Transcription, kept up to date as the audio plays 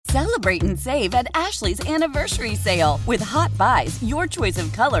Celebrate and save at Ashley's Anniversary Sale. With Hot Buys, your choice of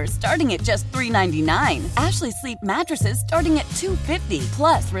colors starting at just $3.99. Ashley Sleep mattresses starting at $2.50.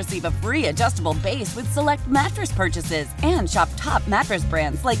 Plus, receive a free adjustable base with select mattress purchases. And shop top mattress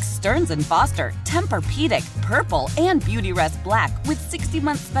brands like Stearns & Foster, Tempur-Pedic, Purple, and Beautyrest Black with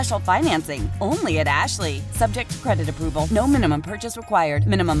 60-month special financing. Only at Ashley. Subject to credit approval. No minimum purchase required.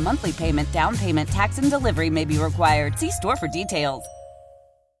 Minimum monthly payment, down payment, tax, and delivery may be required. See store for details.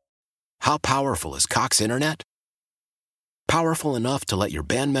 How powerful is Cox Internet? Powerful enough to let your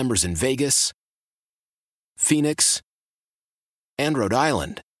band members in Vegas, Phoenix, and Rhode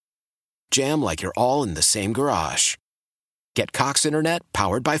Island jam like you're all in the same garage. Get Cox Internet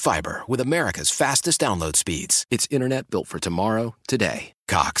powered by fiber with America's fastest download speeds. It's internet built for tomorrow, today.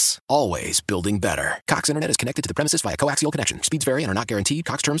 Cox, always building better. Cox Internet is connected to the premises via coaxial connection. Speeds vary and are not guaranteed.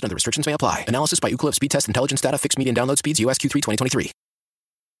 Cox terms and other restrictions may apply. Analysis by Ookla Speed Test Intelligence Data. Fixed median download speeds. US Q3 2023.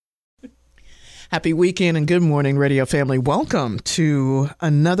 Happy weekend and good morning, radio family. Welcome to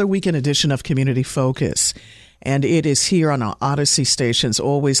another weekend edition of Community Focus. And it is here on our Odyssey stations.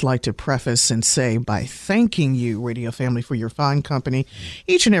 Always like to preface and say by thanking you, radio family, for your fine company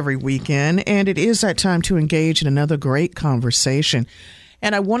each and every weekend. And it is that time to engage in another great conversation.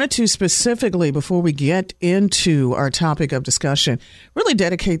 And I wanted to specifically, before we get into our topic of discussion, really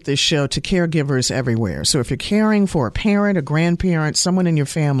dedicate this show to caregivers everywhere. So if you're caring for a parent, a grandparent, someone in your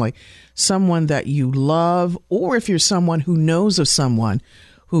family, someone that you love, or if you're someone who knows of someone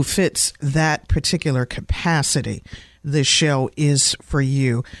who fits that particular capacity, this show is for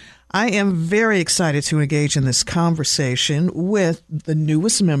you. I am very excited to engage in this conversation with the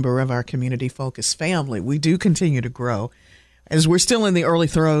newest member of our Community Focus family. We do continue to grow as we're still in the early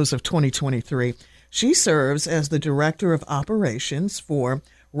throes of 2023. She serves as the Director of Operations for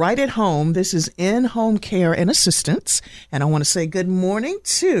Right at Home. This is in-home care and assistance. And I want to say good morning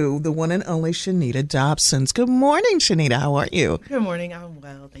to the one and only Shanita Dobsons. Good morning, Shanita. How are you? Good morning. I'm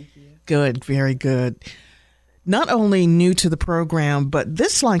well. Thank you. Good. Very good. Not only new to the program, but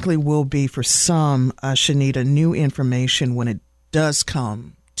this likely will be for some, Shanita, new information when it does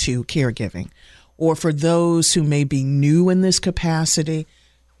come to caregiving. Or for those who may be new in this capacity,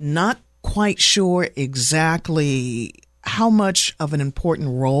 not quite sure exactly how much of an important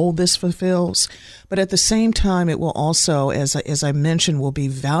role this fulfills. But at the same time, it will also, as I mentioned, will be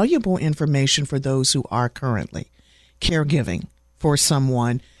valuable information for those who are currently caregiving for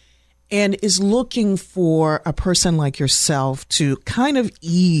someone and is looking for a person like yourself to kind of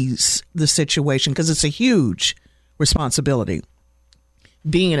ease the situation, because it's a huge responsibility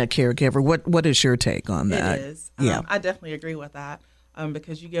being a caregiver. What is your take on that? It is. Yeah. I definitely agree with that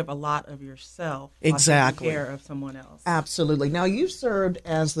because you give a lot of yourself exactly while taking care of someone else. Absolutely. Now, you've served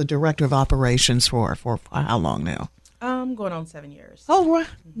as the Director of Operations for how long now? Going on 7 years. Oh, right.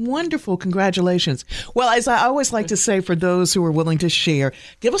 Wonderful. Congratulations. Well, as I always like to say, for those who are willing to share,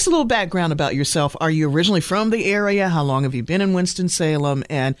 give us a little background about yourself. Are you originally from the area? How long have you been in Winston-Salem?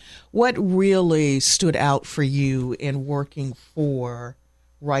 And what really stood out for you in working for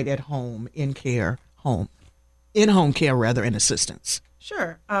Right at Home, in-home care and assistance?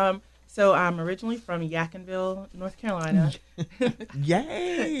 Sure. So I'm originally from Yadkinville, North Carolina.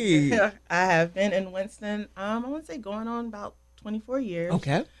 Yay! I have been in Winston, I want to say going on about 24 years.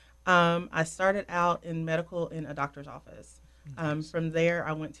 Okay. I started out in medical in a doctor's office. From there,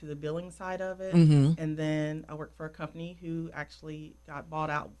 I went to the billing side of it, and then I worked for a company who actually got bought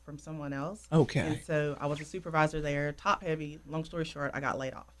out from someone else. Okay. And so I was a supervisor there, top heavy. Long story short, I got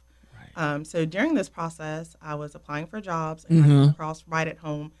laid off. Right. So during this process, I was applying for jobs, and I came across Right at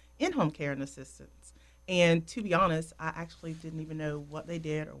Home, in-home care and assistance. And to be honest, I actually didn't even know what they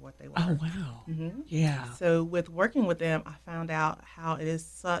did or what they were. Oh, wow. Yeah. So with working with them, I found out how it is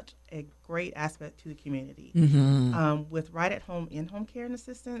such a great aspect to the community. With Right at Home, in-home care and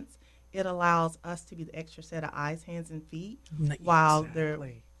assistance, it allows us to be the extra set of eyes, hands, and feet while their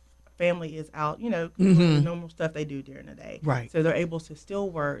family is out, doing the normal stuff they do during the day. Right. So they're able to still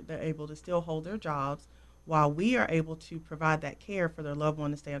work. They're able to still hold their jobs while we are able to provide that care for their loved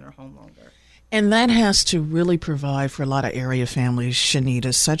one to stay in their home longer. And that has to really provide for a lot of area families,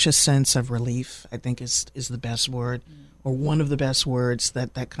 Shanita, such a sense of relief, I think is the best word, or one of the best words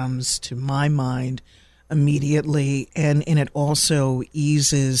that comes to my mind immediately. And it also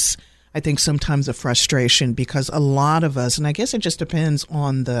eases, I think, sometimes the frustration, because a lot of us, and I guess it just depends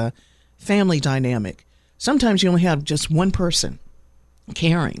on the family dynamic, sometimes you only have just one person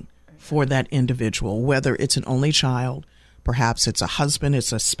caring for that individual, whether it's an only child, perhaps it's a husband,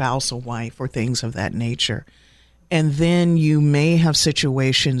 it's a spouse, a wife, or things of that nature. And then you may have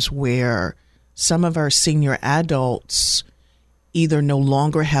situations where some of our senior adults either no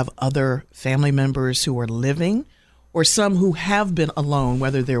longer have other family members who are living, or some who have been alone,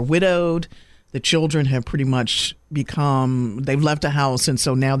 whether they're widowed, the children have pretty much they've left a house, and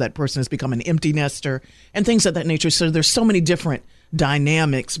so now that person has become an empty nester and things of that nature. So there's so many different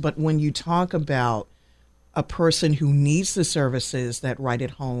dynamics. But when you talk about a person who needs the services that Right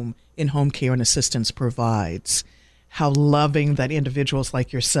at Home in-home care and assistance provides, how loving that individuals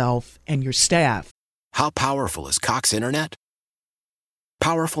like yourself and your staff. How powerful is Cox Internet?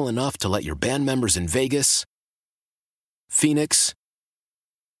 Powerful enough to let your band members in Vegas, Phoenix,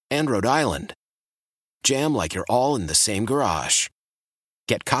 and Rhode Island jam like you're all in the same garage.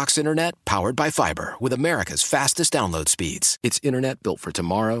 Get Cox Internet powered by fiber with America's fastest download speeds. It's internet built for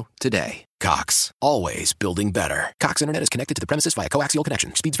tomorrow, today. Cox, always building better. Cox Internet is connected to the premises via coaxial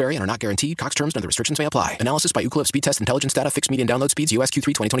connection. Speeds vary and are not guaranteed. Cox terms and other restrictions may apply. Analysis by Ookla Speed Test Intelligence Data. Fixed median download speeds. US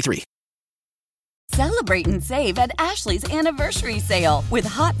Q3 2023. Celebrate and save at Ashley's Anniversary Sale. With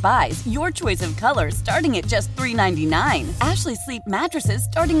Hot Buys, your choice of colors starting at just $3.99. Ashley Sleep mattresses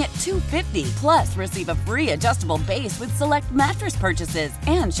starting at $2.50. Plus, receive a free adjustable base with select mattress purchases.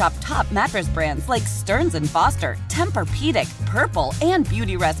 And shop top mattress brands like Stearns & Foster, Tempur-Pedic, Purple, and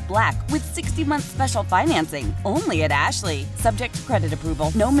Beautyrest Black with 60-month special financing. Only at Ashley. Subject to credit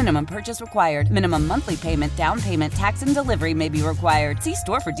approval. No minimum purchase required. Minimum monthly payment, down payment, tax, and delivery may be required. See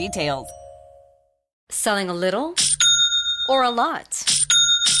store for details. Selling a little or a lot?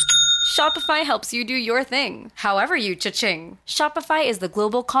 Shopify helps you do your thing, however you cha-ching. Shopify is the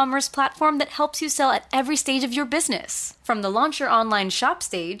global commerce platform that helps you sell at every stage of your business. From the launch your online shop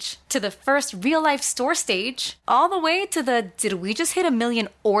stage, to the first real-life store stage, all the way to the did we just hit 1 million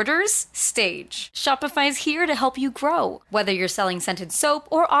orders stage. Shopify's here to help you grow. Whether you're selling scented soap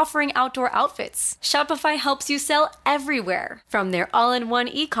or offering outdoor outfits, Shopify helps you sell everywhere. From their all-in-one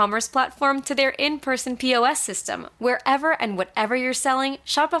e-commerce platform to their in-person POS system, wherever and whatever you're selling,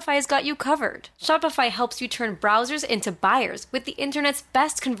 Shopify's got you covered. Shopify helps you turn browsers into buyers with the internet's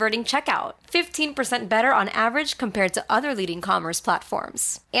best converting checkout. 15% better on average compared to other leading commerce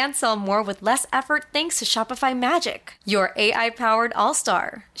platforms. And sell more with less effort thanks to Shopify Magic, your AI-powered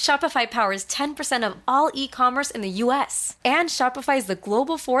all-star. Shopify powers 10% of all e-commerce in the US. And Shopify is the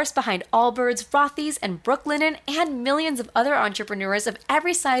global force behind Allbirds, Rothy's, and Brooklinen, and millions of other entrepreneurs of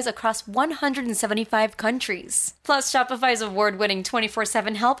every size across 175 countries. Plus, Shopify's award-winning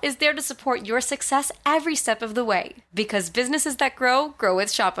 24/7 help is there to support your success every step of the way. Because businesses that grow, grow with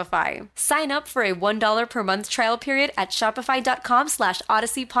Shopify. Sign up for a $1 per month trial period at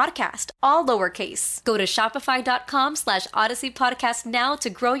shopify.com/Odyssey Podcast, all lowercase. Go to shopify.com/Odyssey Podcast now to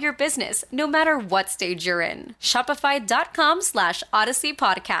grow your business, no matter what stage you're in. Shopify.com/Odyssey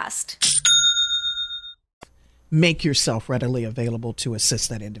Podcast. Make yourself readily available to assist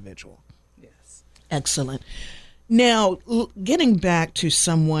that individual. Yes. Excellent. Now, getting back to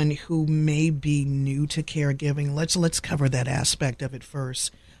someone who may be new to caregiving, let's cover that aspect of it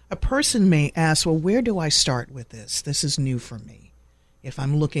first. A person may ask, well, where do I start with this? This is new for me. If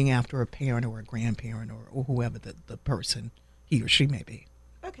I'm looking after a parent or a grandparent or whoever the person, he or she may be.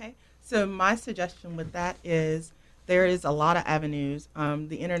 Okay. So my suggestion with that is there is a lot of avenues.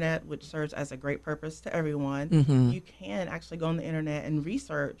 The internet, which serves as a great purpose to everyone, you can actually go on the internet and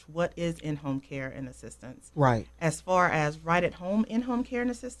research what is in-home care and assistance. Right. As far as Right at Home in-home care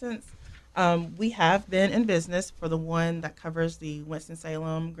and assistance, we have been in business for the one that covers the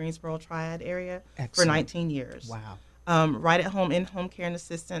Winston-Salem, Greensboro Triad area for 19 years. Wow. Right at Home in-home care and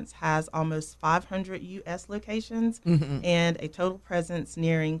assistance has almost 500 U.S. locations and a total presence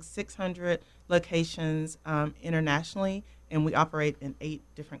nearing 600 locations internationally, and we operate in 8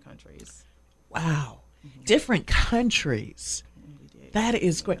 different countries. Wow. Different countries. That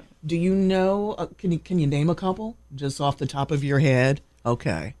is great. Do you know, can you name a couple just off the top of your head?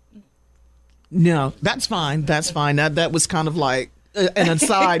 Okay. No, that's fine. That's fine. That was kind of like an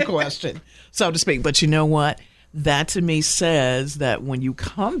aside question, so to speak. But you know what? That to me says that when you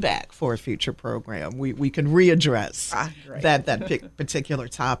come back for a future program, we can readdress that particular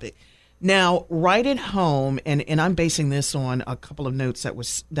topic. Now, Right at Home, and I'm basing this on a couple of notes that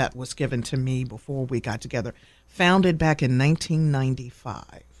was given to me before we got together, founded back in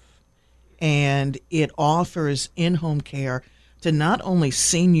 1995. And it offers in-home care to not only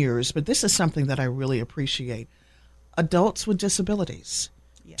seniors, but this is something that I really appreciate, adults with disabilities.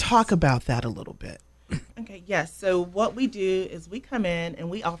 Yes. Talk about that a little bit. Okay, yes. So what we do is we come in and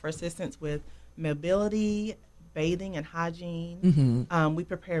we offer assistance with mobility, bathing and hygiene. We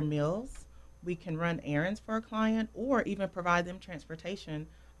prepare meals. We can run errands for a client or even provide them transportation,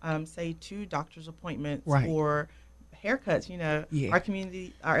 say to doctor's appointments or haircuts, our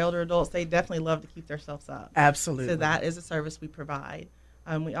community, our elder adults, they definitely love to keep themselves up. Absolutely. So that is a service we provide.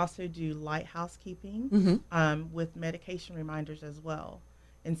 We also do light housekeeping with medication reminders as well.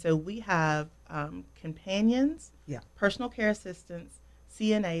 And so we have companions, personal care assistants,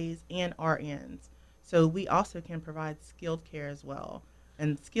 CNAs, and RNs. So we also can provide skilled care as well.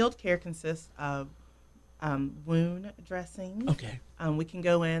 And skilled care consists of wound dressing. Okay. We can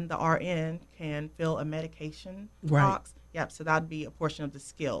go in, the RN can fill a medication box. Yep, so that would be a portion of the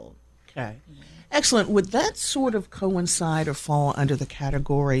skilled. Okay. Excellent. Would that sort of coincide or fall under the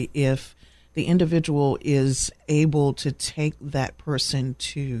category if the individual is able to take that person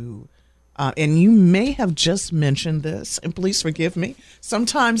to, and you may have just mentioned this, and please forgive me,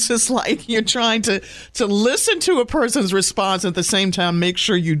 sometimes it's like you're trying to listen to a person's response at the same time, make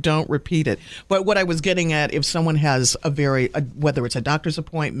sure you don't repeat it. But what I was getting at, if someone has whether it's a doctor's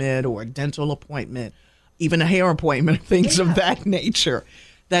appointment or a dental appointment, even a hair appointment, things of that nature,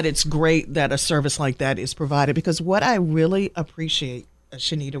 that it's great that a service like that is provided. Because what I really appreciate,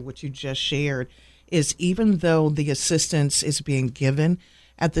 Shanita, what you just shared, is even though the assistance is being given,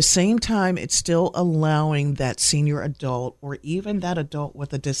 at the same time, it's still allowing that senior adult or even that adult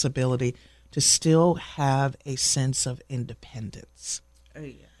with a disability to still have a sense of independence. Oh,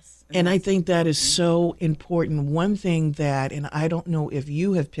 yes. And I think that is so important. One thing that, and I don't know if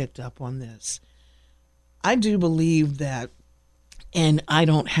you have picked up on this, I do believe that, and I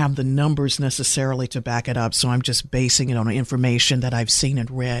don't have the numbers necessarily to back it up, so I'm just basing it on information that I've seen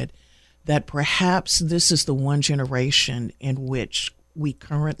and read, that perhaps this is the one generation in which we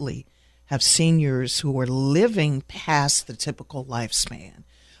currently have seniors who are living past the typical lifespan.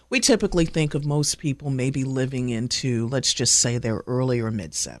 We typically think of most people maybe living into, let's just say, their early or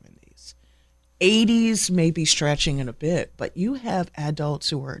mid-70s. 80s may be stretching it a bit, but you have adults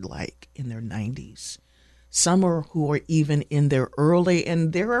who are like in their 90s. Some are who are even in their early,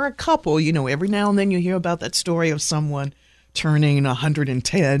 and there are a couple, every now and then you hear about that story of someone turning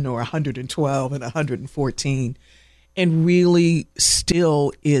 110 or 112 and 114 and really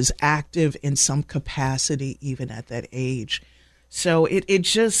still is active in some capacity even at that age. So it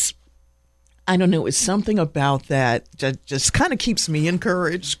just, I don't know, it's something about that just kind of keeps me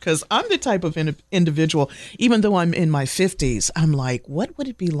encouraged, because I'm the type of individual, even though I'm in my 50s, I'm like, what would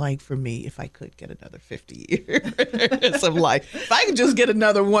it be like for me if I could get another 50 years of life? If I could just get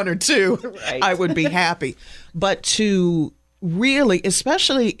another one or two, I would be happy. But to really,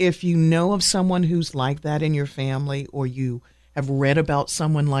 especially if you know of someone who's like that in your family, or you have read about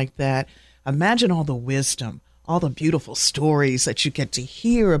someone like that, imagine all the wisdom, all the beautiful stories that you get to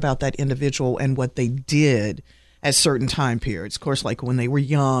hear about that individual and what they did at certain time periods. Of course, like when they were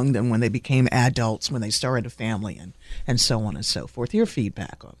young, then when they became adults, when they started a family, and so on and so forth. Your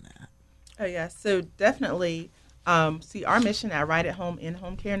feedback on that? Oh, yeah. So definitely, see, our mission at Right at Home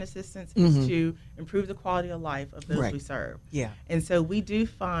in-home care and assistance is to improve the quality of life of those we serve. Yeah. And so we do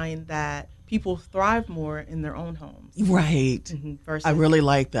find that people thrive more in their own homes. Right. Versus, I really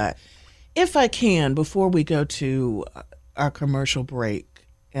like that. If I can, before we go to our commercial break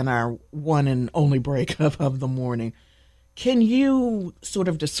and our one and only break of the morning, can you sort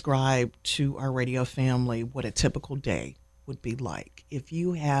of describe to our radio family what a typical day would be like if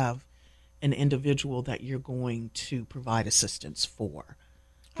you have an individual that you're going to provide assistance for?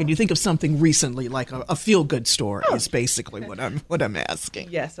 Can you think of something recently, like a feel-good story is basically what I'm asking.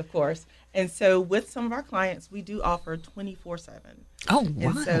 Yes, of course. And so with some of our clients, we do offer 24/7. Oh, wow.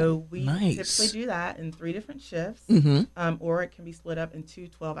 And so we typically do that in 3 different shifts, or it can be split up in 2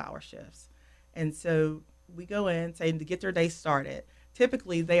 12-hour shifts. And so we go in, say, to get their day started.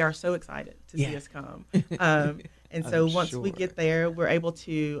 Typically, they are so excited to see us come. And so once we get there, we're able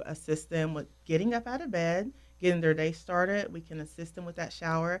to assist them with getting up out of bed, getting their day started. We can assist them with that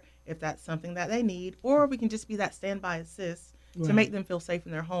shower if that's something that they need, or we can just be that standby assist to make them feel safe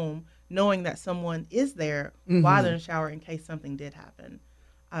in their home, knowing that someone is there while they're in the shower in case something did happen.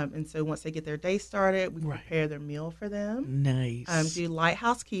 And so once they get their day started, we prepare their meal for them. Nice. Do light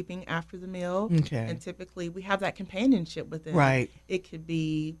housekeeping after the meal. Okay. And typically we have that companionship with them. Right. It could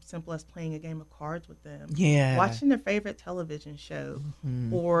be simple as playing a game of cards with them. Yeah. Watching their favorite television show.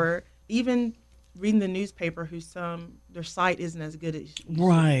 Or even reading the newspaper their sight isn't as good as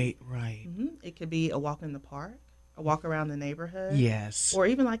Right. It could be a walk in the park, a walk around the neighborhood. Yes. Or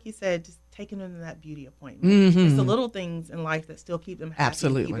even, like you said, just taking them to that beauty appointment. It's the little things in life that still keep them happy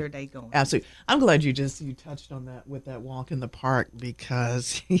and keep their day going. Absolutely. I'm glad you touched on that with that walk in the park,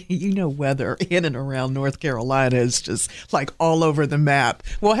 because weather in and around North Carolina is just like all over the map.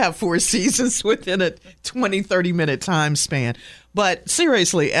 We'll have 4 seasons within a 20, 30-minute time span. But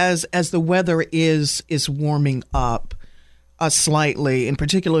seriously, as the weather is warming up slightly, and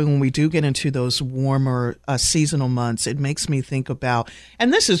particularly when we do get into those warmer seasonal months, it makes me think about,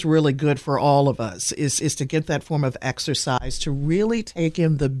 and this is really good for all of us, is to get that form of exercise, to really take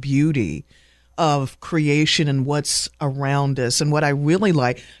in the beauty of creation and what's around us. And what I really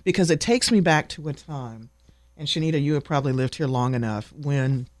like, because it takes me back to a time, and Shanita, you have probably lived here long enough,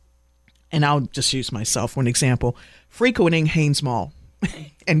 when, and I'll just use myself for an example, frequenting Haynes Mall.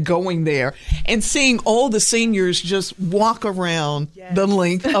 And going there and seeing all the seniors just walk around the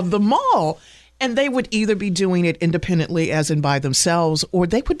length of the mall. And they would either be doing it independently, as in by themselves, or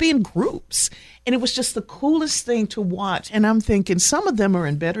they would be in groups. And it was just the coolest thing to watch. And I'm thinking some of them are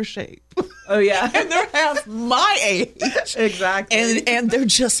in better shape. Oh, yeah. And they're half my age. Exactly. And they're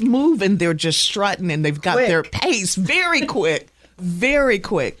just moving. They're just strutting. And they've got their pace very quick, very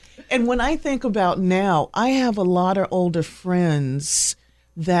quick. And when I think about now, I have a lot of older friends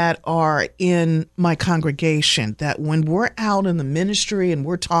that are in my congregation that when we're out in the ministry and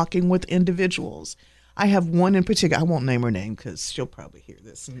we're talking with individuals, I have one in particular. I won't name her name because she'll probably hear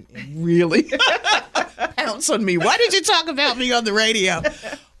this and really pounce on me. Why did you talk about me on the radio?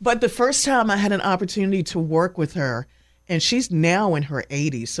 But the first time I had an opportunity to work with her, and she's now in her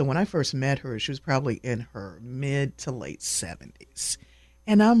 80s. So when I first met her, she was probably in her mid to late 70s.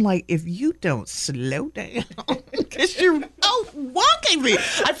 And I'm like, if you don't slow down, because you're walking me.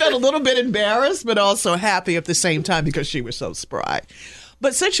 I felt a little bit embarrassed, but also happy at the same time because she was so spry.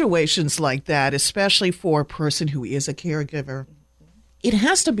 But situations like that, especially for a person who is a caregiver, it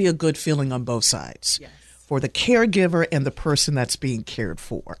has to be a good feeling on both sides. Yes. For the caregiver and the person that's being cared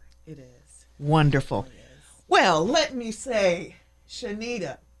for. It is. Wonderful. It is. Well, let me say,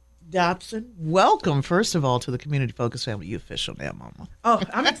 Shanita Dobson, welcome, first of all, to the Community Focus family. You official now, Mama. Oh,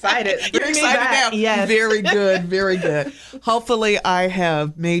 I'm excited. You're excited now? Yes. Very good, very good. Hopefully I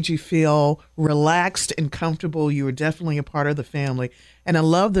have made you feel relaxed and comfortable. You are definitely a part of the family. And I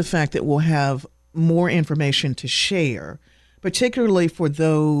love the fact that we'll have more information to share, particularly for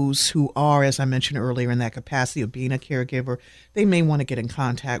those who are, as I mentioned earlier, in that capacity of being a caregiver. They may want to get in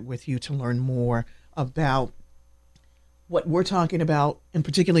contact with you to learn more about what we're talking about, and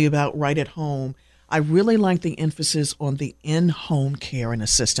particularly about Right at Home. I really like the emphasis on the in-home care and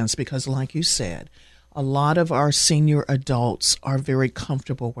assistance because, like you said, a lot of our senior adults are very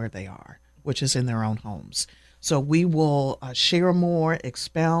comfortable where they are, which is in their own homes. So we will share more,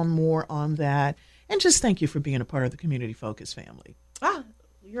 expound more on that, and just thank you for being a part of the Community Focus family.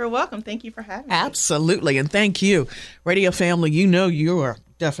 You're welcome. Thank you for having me. Absolutely, and thank you. Radio family, you know you are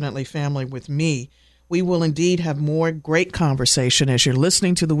definitely family with me. We will indeed have more great conversation as you're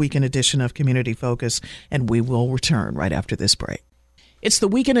listening to the weekend edition of Community Focus, and we will return right after this break. It's the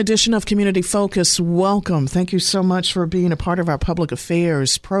weekend edition of Community Focus. Welcome. Thank you so much for being a part of our public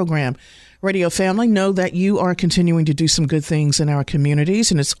affairs program. Radio family, know that you are continuing to do some good things in our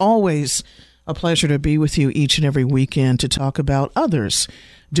communities, and it's always a pleasure to be with you each and every weekend to talk about others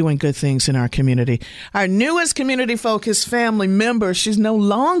doing good things in our community. Our newest Community Focus family member, she's no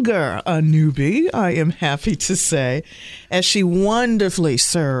longer a newbie, I am happy to say, as she wonderfully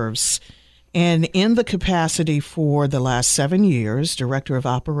serves and in the capacity for the last 7 years, Director of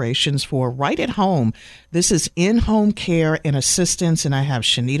Operations for Right at Home. This is in-home care and assistance, and I have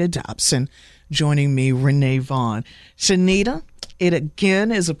Shanita Dobson joining me, Renee Vaughn. Shanita, it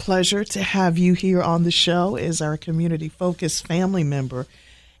again is a pleasure to have you here on the show as our Community Focus family member.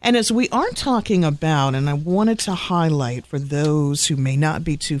 And as we are talking about, and I wanted to highlight for those who may not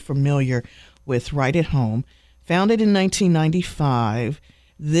be too familiar with Right at Home, founded in 1995,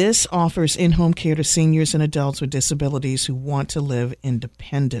 this offers in-home care to seniors and adults with disabilities who want to live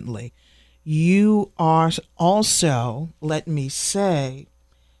independently. You are also, let me say,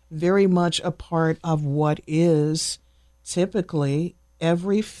 very much a part of what is typically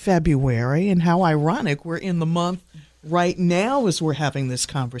every February, and how ironic, we're in the month right now as we're having this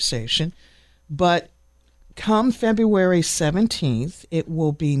conversation, but come February 17th, it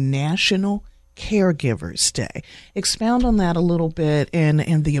will be National Caregivers Day. Expound on that a little bit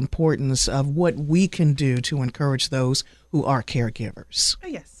and the importance of what we can do to encourage those who are caregivers. Oh,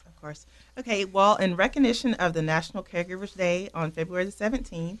 yes, of course. Okay, well, in recognition of the National Caregivers Day on February the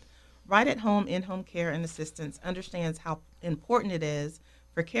 17th, Right at Home in-home care and assistance understands how important it is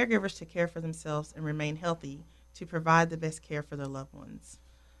for caregivers to care for themselves and remain healthy to provide the best care for their loved ones.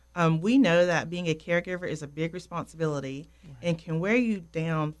 We know that being a caregiver is a big responsibility and can wear you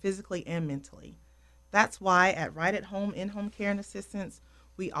down physically and mentally. That's why at Right at Home in-home care and assistance,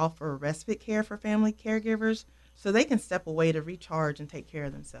 we offer respite care for family caregivers so they can step away to recharge and take care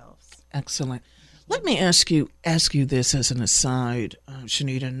of themselves. Excellent. Let me ask you this as an aside,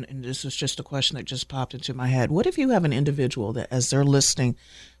 Shanita, and this is just a question that just popped into my head. What if you have an individual that, as they're listening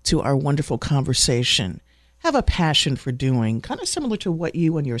to our wonderful conversation, have a passion for doing, kind of similar to what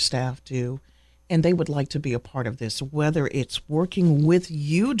you and your staff do, and they would like to be a part of this, whether it's working with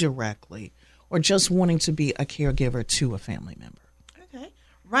you directly or just wanting to be a caregiver to a family member? Okay.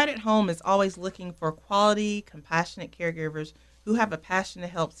 Right at Home is always looking for quality, compassionate caregivers who have a passion to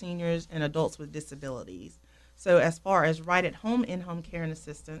help seniors and adults with disabilities. So as far as Right at Home in-home care and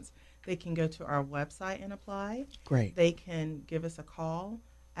assistance, they can go to our website and apply. Great. They can give us a call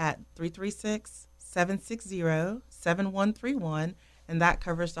at 336-760-7131, and that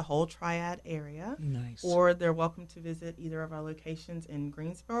covers the whole Triad area. Nice. Or they're welcome to visit either of our locations in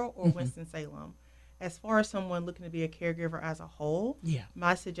Greensboro or Winston-Salem. As far as someone looking to be a caregiver as a whole,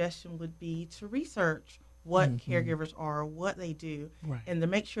 my suggestion would be to research what caregivers are, what they do, and to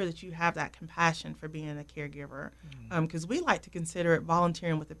make sure that you have that compassion for being a caregiver. Because we like to consider it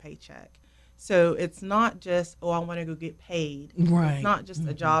volunteering with a paycheck. So it's not just, I want to go get paid. Right. It's not just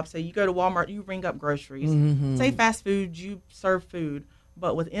a job. So you go to Walmart, you ring up groceries. Say fast food, you serve food.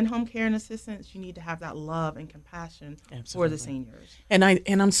 But with in-home care and assistance, you need to have that love and compassion for the seniors. And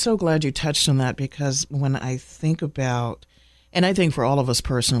I'm so glad you touched on that, because when I think about, and I think for all of us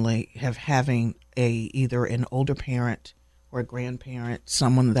personally, having either an older parent or a grandparent,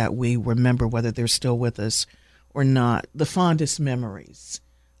 someone that we remember whether they're still with us or not, the fondest memories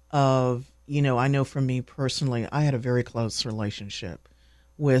of, I know for me personally, I had a very close relationship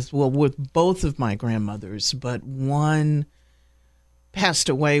with both of my grandmothers, but one passed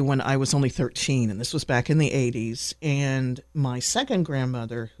away when I was only 13, and this was back in the 80s. And my second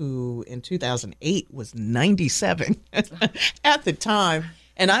grandmother, who in 2008 was 97 at the time,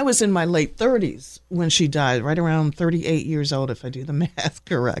 and I was in my late 30s when she died, right around 38 years old, if I do the math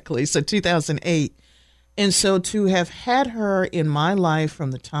correctly. So 2008. And so to have had her in my life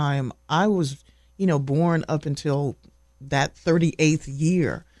from the time I was, born up until that 38th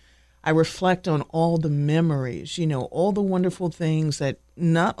year, I reflect on all the memories, all the wonderful things that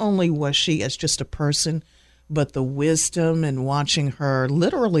not only was she as just a person, but the wisdom and watching her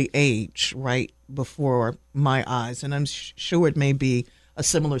literally age right before my eyes. And I'm sure it may be a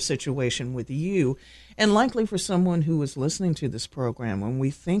similar situation with you, and likely for someone who is listening to this program. When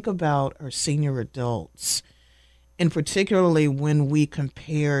we think about our senior adults, and particularly when we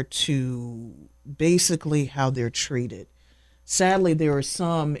compare to basically how they're treated, sadly, there are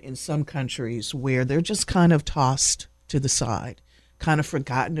some in some countries where they're just kind of tossed to the side, kind of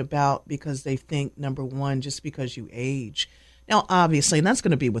forgotten about, because they think, number one, just because you age. Now, obviously, and that's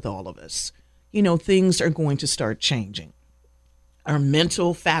going to be with all of us, things are going to start changing. Our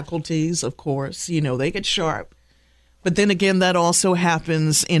mental faculties, of course, they get sharp. But then again, that also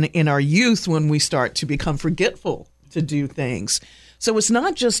happens in our youth when we start to become forgetful to do things. So it's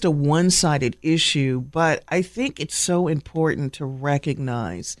not just a one-sided issue, but I think it's so important to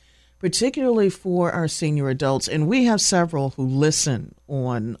recognize, particularly for our senior adults, and we have several who listen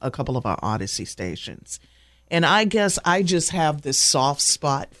on a couple of our Odyssey stations. And I guess I just have this soft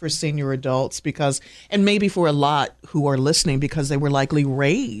spot for senior adults because, and maybe for a lot who are listening, because they were likely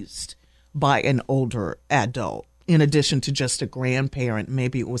raised by an older adult. In addition to just a grandparent,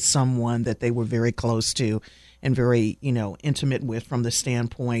 maybe it was someone that they were very close to and very, intimate with, from the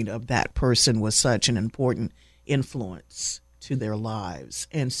standpoint of that person was such an important influence to their lives.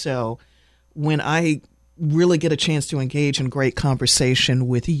 And so when I really get a chance to engage in great conversation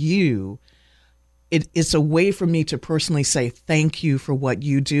with you, it's a way for me to personally say thank you for what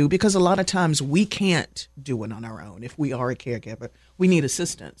you do, because a lot of times we can't do it on our own. If we are a caregiver, we need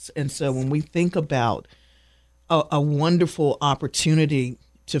assistance. And so when we think about a wonderful opportunity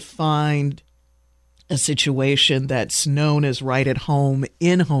to find a situation that's known as Right at Home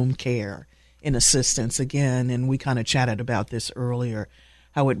in-home care and assistance, again, and we kind of chatted about this earlier,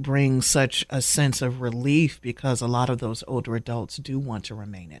 how it brings such a sense of relief, because a lot of those older adults do want to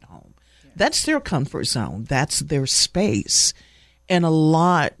remain at home. That's their comfort zone. That's their space. And a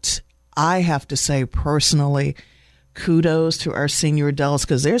lot, I have to say personally, kudos to our senior adults,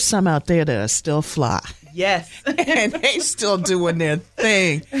 because there's some out there that are still fly. Yes. And they still doing their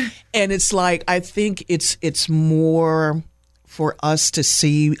thing. And it's like, I think it's more for us to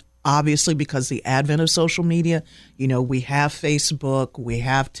see, obviously, because the advent of social media, we have Facebook, we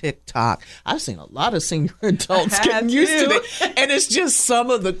have TikTok. I've seen a lot of senior adults getting used to it. And it's just some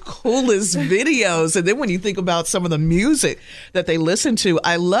of the coolest videos. And then when you think about some of the music that they listen to,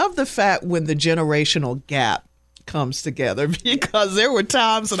 I love the fact when the generational gap comes together, because there were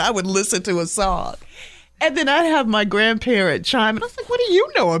times when I would listen to a song And then I have my grandparent chime, and I was like, what do you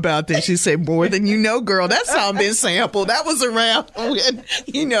know about this? She said, more than you know, girl. That song been sampled. That was around,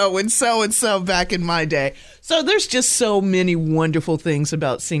 when, and so back in my day. So there's just so many wonderful things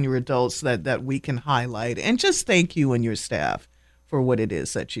about senior adults that we can highlight. And just thank you and your staff for what it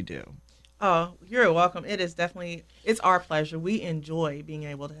is that you do. Oh, you're welcome. It's our pleasure. We enjoy being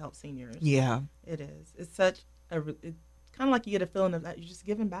able to help seniors. Yeah. It is. It's kind of like you get a feeling of that you're just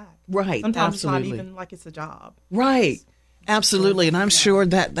giving back. Right. Sometimes absolutely. It's not even like it's a job. Right. Absolutely. And I'm sure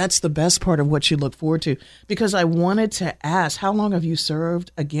that's the best part of what you look forward to, because I wanted to ask, how long have you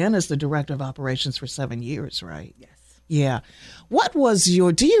served again as the director of operations for 7 years, right? Yes. Yeah. What was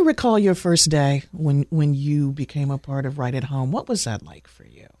do you recall your first day when you became a part of Right at Home? What was that like for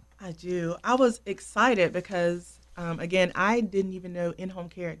you? I do. I was excited because, again, I didn't even know in-home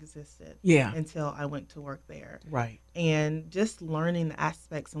care existed until I went to work there. Right. And just learning the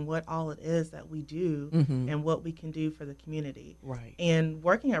aspects and what all it is that we do and what we can do for the community. Right. And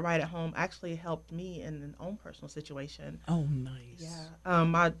working at Right at Home actually helped me in an own personal situation. Oh, nice. Yeah.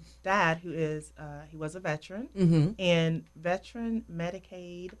 My dad, he was a veteran, and veteran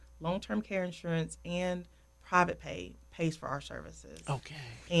Medicaid, long-term care insurance, and private pay pays for our services. Okay.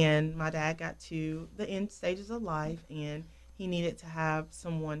 And my dad got to the end stages of life, and he needed to have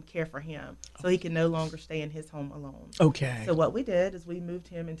someone care for him so he could no longer stay in his home alone. Okay. So what we did is we moved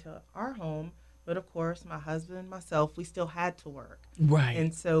him into our home, but of course my husband and myself, we still had to work. Right.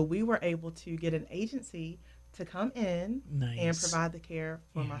 And so we were able to get an agency to come in and provide the care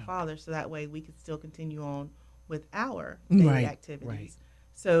for my father, so that way we could still continue on with our daily activities. Right.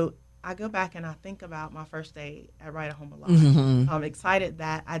 So I go back and I think about my first day at Right at Home a lot. I'm excited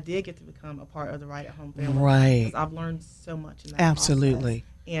that I did get to become a part of the Right at Home family. Right. Because I've learned so much in that process,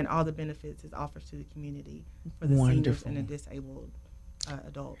 and all the benefits it offers to the community for the seniors and the disabled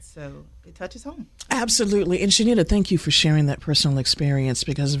adults. So it touches home. Absolutely. And Shanita, thank you for sharing that personal experience,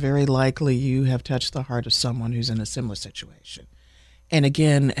 because very likely you have touched the heart of someone who's in a similar situation. And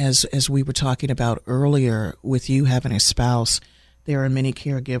again, as we were talking about earlier, with you having a spouse, there are many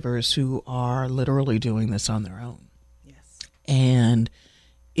caregivers who are literally doing this on their own. Yes. And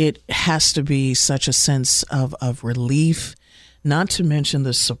it has to be such a sense of relief, not to mention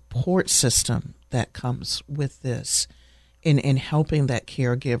the support system that comes with this in helping that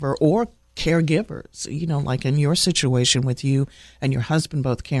caregiver or caregivers, like in your situation with you and your husband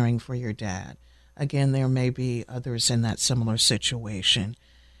both caring for your dad. Again, there may be others in that similar situation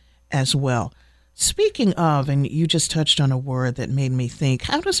as well. Speaking of, and you just touched on a word that made me think,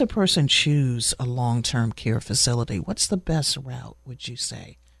 how does a person choose a long-term care facility? What's the best route, would you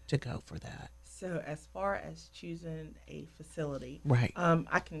say, to go for that? So as far as choosing a facility, right?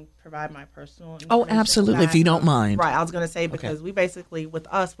 I can provide my personal information. Oh, absolutely, if you don't mind. Right, I was going to say, because we basically, with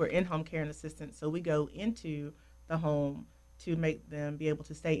us, we're in-home care and assistance, so we go into the home to make them be able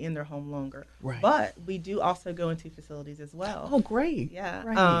to stay in their home longer. Right. But we do also go into facilities as well. Oh, great. Yeah.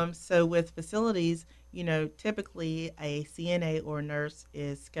 Right. So with facilities, typically a CNA or a nurse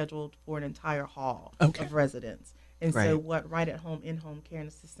is scheduled for an entire hall of residents. And so what Right at Home in-home care and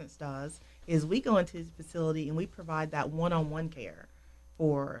assistance does is we go into the facility and we provide that one-on-one care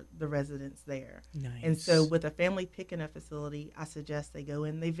for the residents there. Nice. And so with a family picking a facility, I suggest they go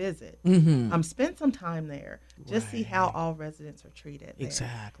in, they visit. Spend some time there. Just see how all residents are treated there.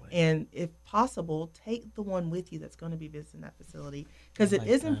 Exactly. And if possible, take the one with you that's going to be visiting that facility, because it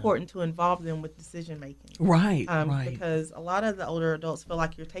is important to involve them with decision making. Right, Because a lot of the older adults feel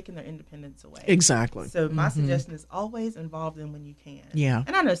like you're taking their independence away. Exactly. So my suggestion is always involve them when you can. Yeah.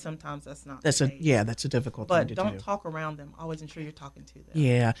 And I know sometimes that's not the case. That's a difficult thing to do. But don't talk around them. Always ensure you're talking to them.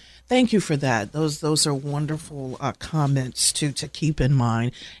 Yeah. Thank you for that. Those are wonderful comments to keep in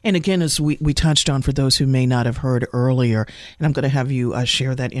mind. And again, as we touched on, for those who may not have heard earlier, and I'm going to have you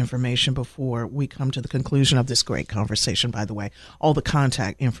share that information before we come to the conclusion of this great conversation, by the way, all the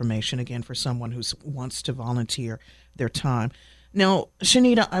contact information, again, for someone who wants to volunteer their time. Now,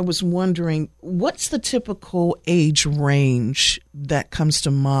 Shanita, I was wondering, what's the typical age range that comes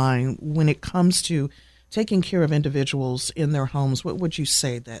to mind when it comes to taking care of individuals in their homes? What would you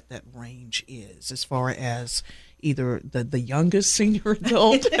say that range is, as far as either the youngest senior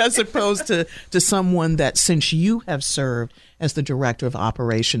adult as opposed to someone that, since you have served as the director of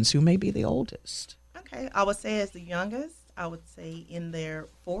operations, who may be the oldest? Okay, I would say as the youngest, I would say in their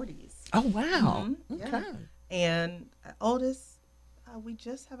 40s. Oh, wow. Okay. Yeah. And oldest, we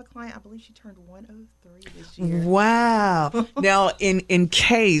just have a client, I believe she turned 103 this year. Wow. Now, in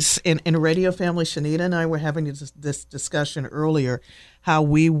case, in Radio Family, Shanita and I were having this discussion earlier, how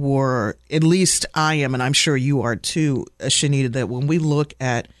we were, at least I am, and I'm sure you are too, Shanita, that when we look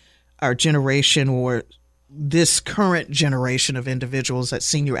at our generation, or this current generation of individuals, that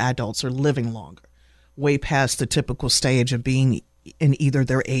senior adults, are living longer, way past the typical stage of being in either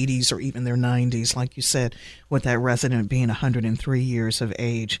their 80s or even their 90s, like you said, with that resident being 103 years of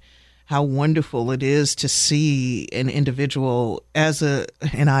age. How wonderful it is to see an individual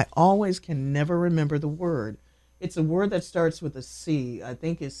and I always can never remember the word. It's a word that starts with a C. I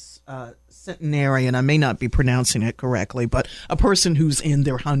think it's centenarian. I may not be pronouncing it correctly, but a person who's in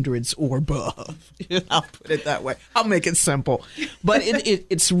their hundreds or above. I'll put it that way. I'll make it simple. But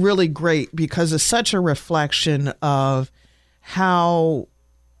it's really great because it's such a reflection of how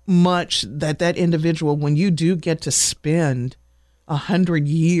much that individual, when you do get to spend 100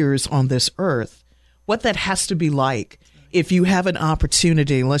 years on this earth, what that has to be like. If you have an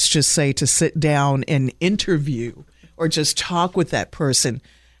opportunity, let's just say, to sit down and interview or just talk with that person,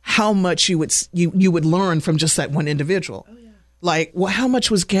 how much you would learn from just that one individual. Oh, yeah. Like, well, how much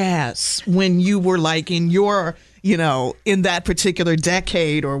was gas when you were like in your, in that particular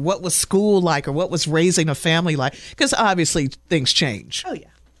decade, or what was school like, or what was raising a family like? Because obviously things change. Oh, yeah.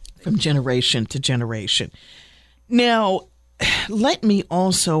 From generation to generation. Now, let me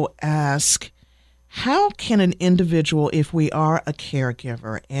also ask, how can an individual, if we are a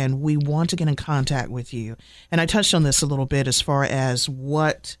caregiver and we want to get in contact with you, and I touched on this a little bit as far as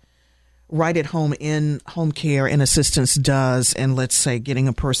what Right at Home in home care and assistance does, and let's say getting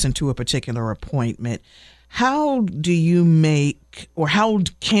a person to a particular appointment, how do you how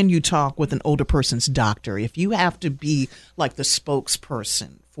can you talk with an older person's doctor if you have to be like the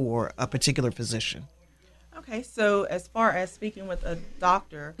spokesperson for a particular physician? Okay, so as far as speaking with a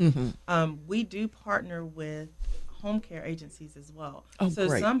doctor, we do partner with home care agencies as well. Oh, so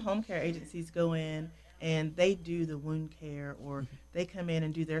great. Some home care agencies go in and they do the wound care, or they come in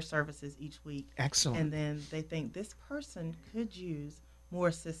and do their services each week. Excellent. And then they think this person could use more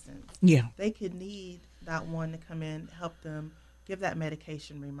assistance. Yeah. They could need that one to come in, help them, give that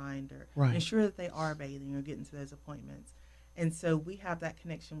medication reminder, Right. ensure that they are bathing or getting to those appointments. And so we have that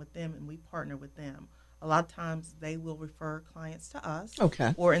connection with them and we partner with them. A lot of times they will refer clients to us.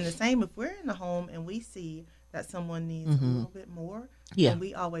 Okay. Or in the same, if we're in the home and we see that someone needs a little bit more, then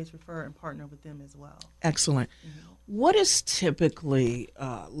we always refer and partner with them as well. Excellent. What is typically,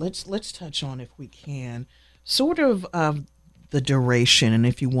 let's touch on, if we can, sort of the duration, and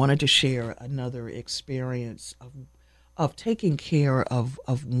if you wanted to share another experience of taking care of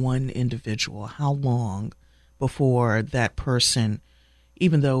one individual, how long before that person,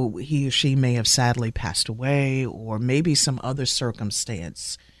 even though he or she may have sadly passed away, or maybe some other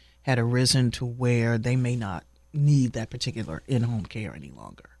circumstance had arisen to where they may not need that particular in-home care any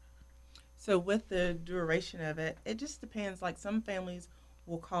longer? So with the duration of it, it just depends. Like some families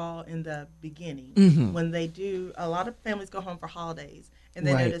will call in the beginning when they do. A lot of families go home for holidays and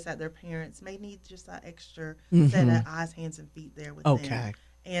they notice that their parents may need just that extra set of eyes, hands, and feet there with them.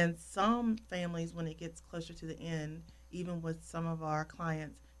 And some families, when it gets closer to the end, even with some of our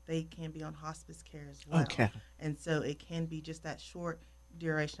clients, they can be on hospice care as well. And so it can be just that short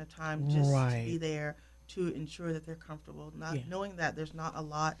duration of time just to be there to ensure that they're comfortable, knowing that there's not a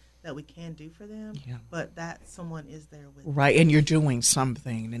lot that we can do for them, but that someone is there with them. Right, and you're doing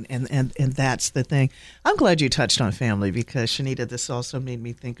something, and that's the thing. I'm glad you touched on family, because, Shanita, this also made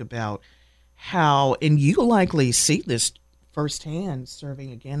me think about how, and you likely see this firsthand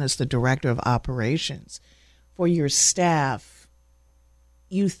serving again as the director of operations for your staff.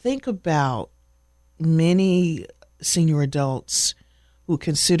 You think about many senior adults who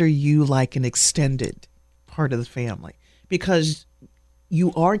consider you like an extended part of the family, because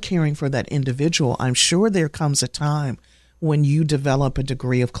you are caring for that individual. I'm sure there comes a time when you develop a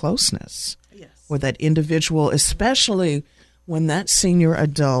degree of closeness with that individual, especially when that senior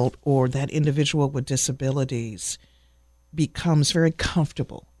adult or that individual with disabilities becomes very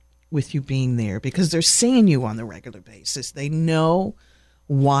comfortable with you being there, because they're seeing you on the regular basis. They know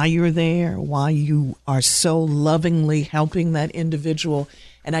why you're there, why you are so lovingly helping that individual.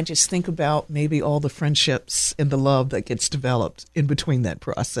 And I just think about maybe all the friendships and the love that gets developed in between that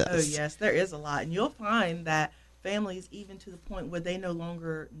process. Oh, yes, there is a lot. And you'll find that families, even to the point where they no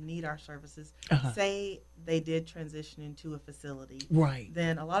longer need our services, say they did transition into a facility. Right.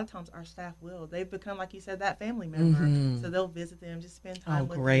 Then a lot of times our staff will. They've become, like you said, that family member. So they'll visit them, just spend time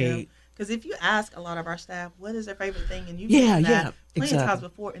with them. Because if you ask a lot of our staff, what is their favorite thing? And you've done that plenty of times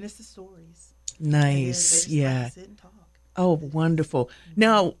before, and it's the stories. Nice. They just like to sit and talk. Oh, wonderful.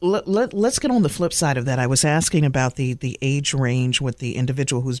 Now, let's get on the flip side of that. I was asking about the age range with the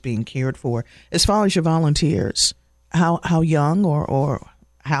individual who's being cared for. As far as your volunteers, how young or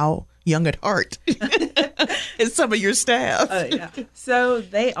how young at heart as some of your staff. Yeah. So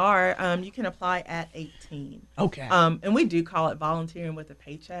they are, you can apply at 18. Okay. And we do call it volunteering with a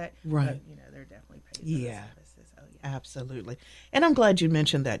paycheck. Right. But, they're definitely paid for the services. Oh, yeah. Absolutely. And I'm glad you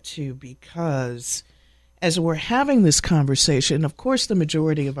mentioned that, too, because as we're having this conversation, of course, the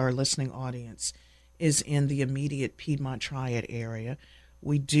majority of our listening audience is in the immediate Piedmont Triad area.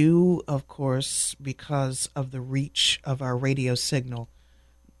 We do, of course, because of the reach of our radio signal,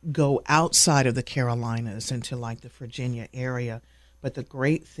 go outside of the Carolinas into like the Virginia area. But the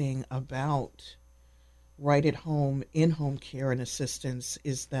great thing about Right at Home, in-home care and assistance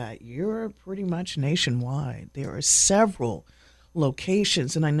is that you're pretty much nationwide. There are several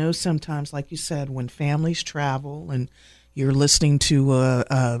locations. And I know sometimes, like you said, when families travel and you're listening to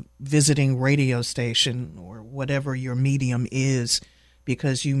a visiting radio station or whatever your medium is,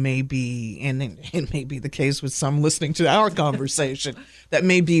 because you may be, and it may be the case with some listening to our conversation, that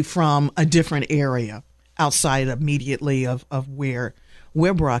may be from a different area outside immediately of where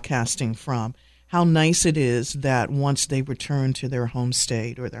we're broadcasting from. How nice it is that once they return to their home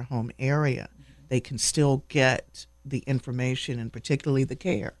state or their home area, they can still get the information and particularly the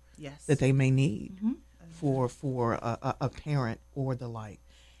care that they may need for a parent or the like.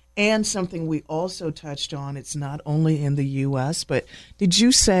 And something we also touched on, it's not only in the U.S., but did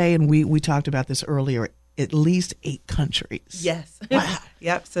you say, and we talked about this earlier, at least 8 countries? Yes. Wow.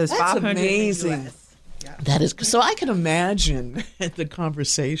 Yep. So it's That's 500 amazing. in the U.S. Yep. That is, so I can imagine the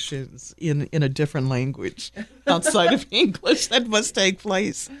conversations in a different language outside of English that must take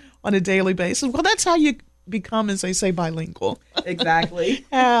place on a daily basis. Well, that's how you become, as they say, bilingual. Exactly.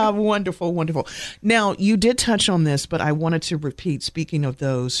 Wonderful, wonderful. Now, you did touch on this, but I wanted to repeat, speaking of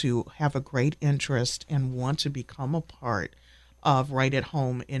those who have a great interest and want to become a part of Right at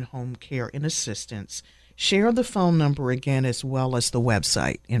Home, in-home care and assistance, share the phone number again as well as the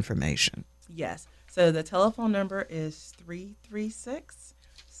website information. Yes. So the telephone number is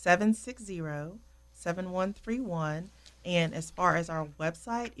 336-760-7131. And as far as our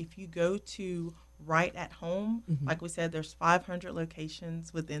website, if you go to Right at Home, like we said, there's 500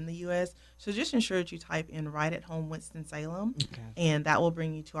 locations within the U.S. So just ensure that you type in Right at Home Winston-Salem, and that will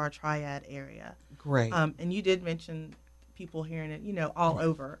bring you to our Triad area. Great. And you did mention people hearing it, all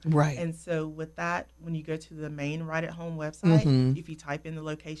over. Right. And so with that, when you go to the main Right at Home website, if you type in the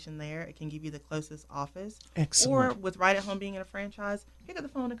location there, it can give you the closest office. Excellent. Or with Right at Home being in a franchise, pick up the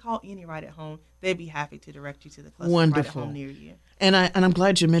phone and call any Right at Home. They'd be happy to direct you to the closest Right at Home near you. And I'm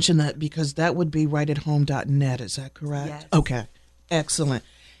glad you mentioned that because that would be rightathome.net. Is that correct? Yes. Okay. Excellent.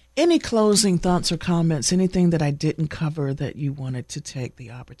 Any closing thoughts or comments, anything that I didn't cover that you wanted to take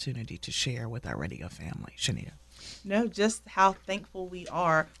the opportunity to share with our radio family, Shanita? No, just how thankful we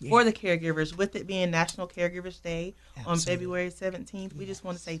are for the caregivers. With it being National Caregivers Day on February 17th, we just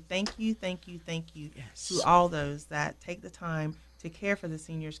want to say thank you to all those that take the time to care for the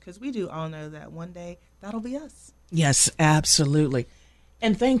seniors, because we do all know that one day that'll be us. Yes, absolutely.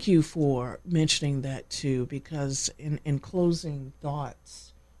 And thank you for mentioning that too, because in closing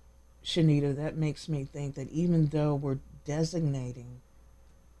thoughts, Shanita, that makes me think that even though we're designating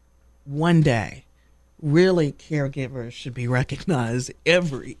one day, really caregivers should be recognized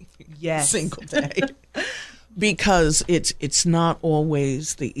every single day because it's not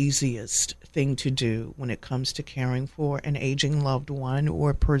always the easiest thing to do when it comes to caring for an aging loved one or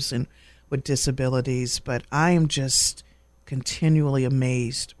a person with disabilities. But I am just continually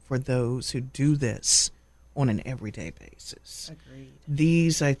amazed for those who do this on an everyday basis. Agreed.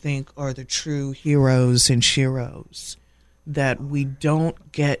 These, I think, are the true heroes and sheroes that we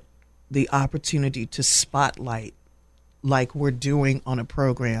don't get the opportunity to spotlight like we're doing on a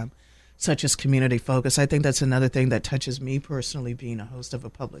program such as Community Focus. I think that's another thing that touches me personally, being a host of a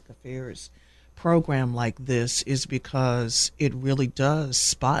public affairs program like this, is because it really does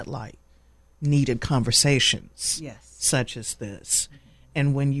spotlight needed conversations such as this.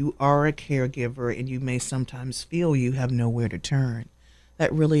 And when you are a caregiver and you may sometimes feel you have nowhere to turn,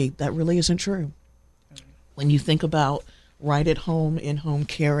 that really isn't true. When you think about Right at Home, in-home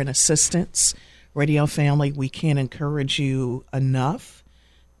care and assistance, radio family, we can't encourage you enough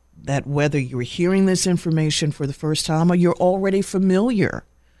that whether you're hearing this information for the first time or you're already familiar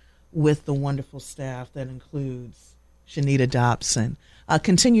with the wonderful staff that includes Shanita Dobson,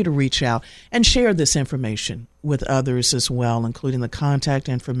 continue to reach out and share this information with others as well, including the contact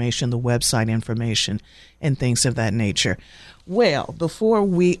information, the website information, and things of that nature. Well, before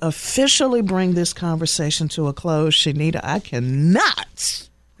we officially bring this conversation to a close, Shanita, I cannot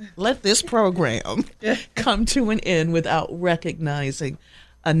let this program come to an end without recognizing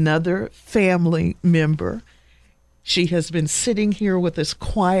another family member She has been sitting here with us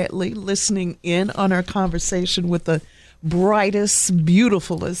quietly, listening in on our conversation with the brightest,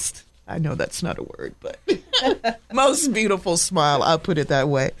 beautifulest, I know that's not a word, but most beautiful smile, I'll put it that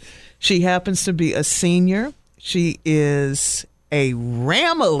way. She happens to be a senior. She is a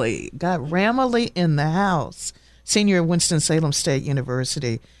Ramily, got Ramily in the house, senior at Winston-Salem State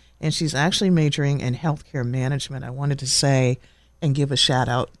University, and she's actually majoring in healthcare management. I wanted to say and give a shout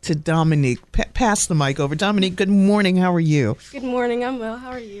out to Dominique. Pass the mic over. Dominique, good morning. How are you? Good morning. I'm well. How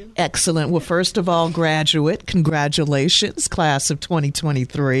are you? Excellent. Well, first of all, graduate, congratulations, class of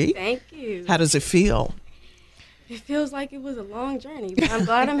 2023. Thank you. How does it feel? It feels like it was a long journey, but I'm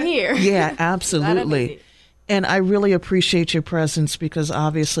glad I'm here. Yeah, absolutely. And I really appreciate your presence because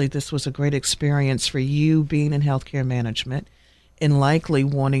obviously this was a great experience for you being in healthcare management and likely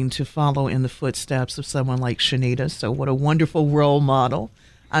wanting to follow in the footsteps of someone like Shanita. So what a wonderful role model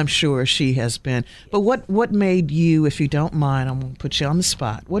I'm sure she has been. But what made you, if you don't mind, I'm going to put you on the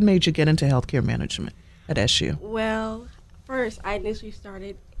spot, what made you get into healthcare management at SU? Well, first, I initially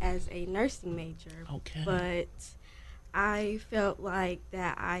started as a nursing major. Okay. But I felt like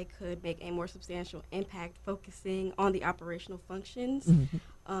that I could make a more substantial impact focusing on the operational functions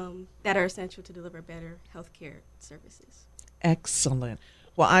that are essential to deliver better healthcare services. Excellent.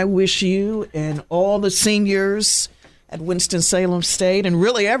 Well, I wish you and all the seniors at Winston-Salem State and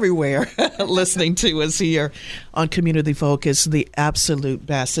really everywhere listening to us here on Community Focus the absolute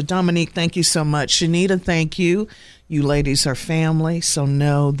best. So Dominique, thank you so much. Shanita, thank you. You ladies are family, so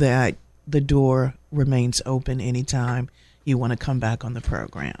know that the door remains open anytime you want to come back on the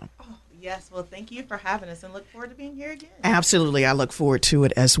program. Yes, well, thank you for having us and look forward to being here again. Absolutely. I look forward to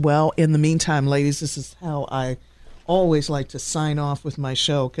it as well. In the meantime, ladies, this is how I always like to sign off with my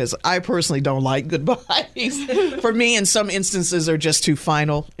show because I personally don't like goodbyes. For me, in some instances, are just too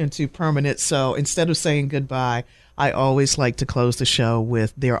final and too permanent. So instead of saying goodbye, I always like to close the show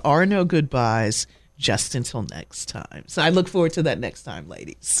with there are no goodbyes, just until next time. So I look forward to that next time,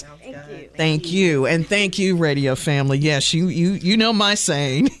 ladies. Thank you. Thank you. And thank you, radio family. Yes, you know my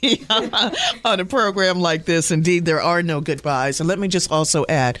saying on a program like this. Indeed, there are no goodbyes. And let me just also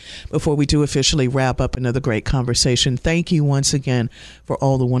add, before we do officially wrap up another great conversation, thank you once again for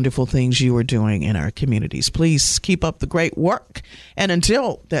all the wonderful things you are doing in our communities. Please keep up the great work. And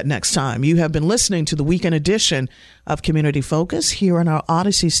until that next time, you have been listening to the weekend edition of Community Focus here on our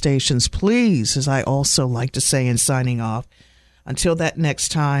Odyssey stations. Please, as I also like to say in signing off, until that next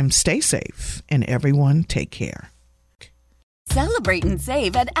time, stay safe and everyone take care. Celebrate and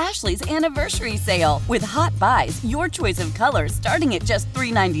save at Ashley's Anniversary Sale. With Hot Buys, your choice of colors starting at just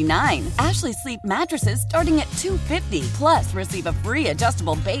 $3.99. Ashley Sleep mattresses starting at $2.50. Plus, receive a free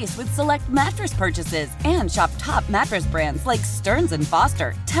adjustable base with select mattress purchases. And shop top mattress brands like Stearns &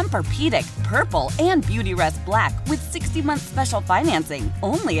 Foster, Tempur-Pedic, Purple, and Beautyrest Black with 60-month special financing.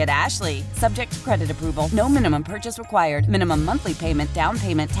 Only at Ashley. Subject to credit approval. No minimum purchase required. Minimum monthly payment, down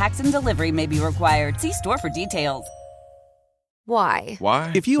payment, tax, and delivery may be required. See store for details. Why?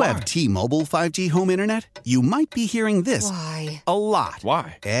 If you have T-Mobile 5G home internet, you might be hearing this Why? a lot.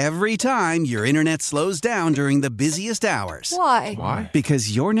 Why? Every time your internet slows down during the busiest hours. Why?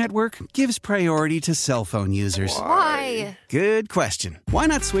 Because your network gives priority to cell phone users. Why? Good question. Why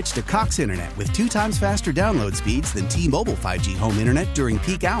not switch to Cox Internet with 2 times faster download speeds than T-Mobile 5G home internet during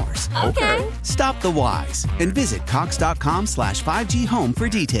peak hours? Okay. Stop the whys and visit cox.com/5G home for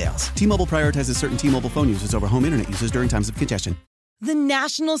details. T-Mobile prioritizes certain T-Mobile phone users over home internet users during times of congestion. The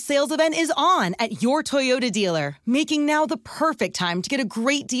national sales event is on at your Toyota dealer, making now the perfect time to get a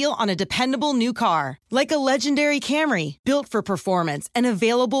great deal on a dependable new car. Like a legendary Camry, built for performance and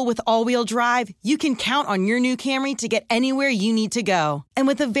available with all-wheel drive, you can count on your new Camry to get anywhere you need to go. And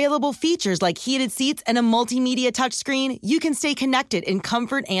with available features like heated seats and a multimedia touchscreen, you can stay connected in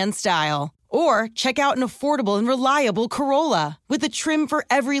comfort and style. Or check out an affordable and reliable Corolla with a trim for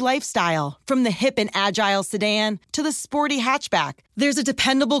every lifestyle. From the hip and agile sedan to the sporty hatchback, there's a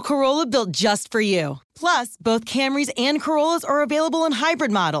dependable Corolla built just for you. Plus, both Camrys and Corollas are available in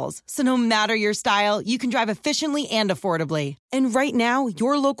hybrid models, so no matter your style, you can drive efficiently and affordably. And right now,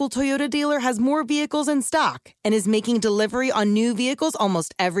 your local Toyota dealer has more vehicles in stock and is making delivery on new vehicles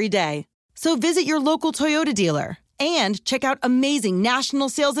almost every day. So visit your local Toyota dealer. And check out amazing national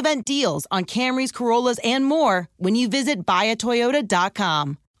sales event deals on Camrys, Corollas, and more when you visit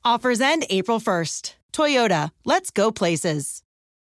buyatoyota.com. Offers end April 1st. Toyota, let's go places.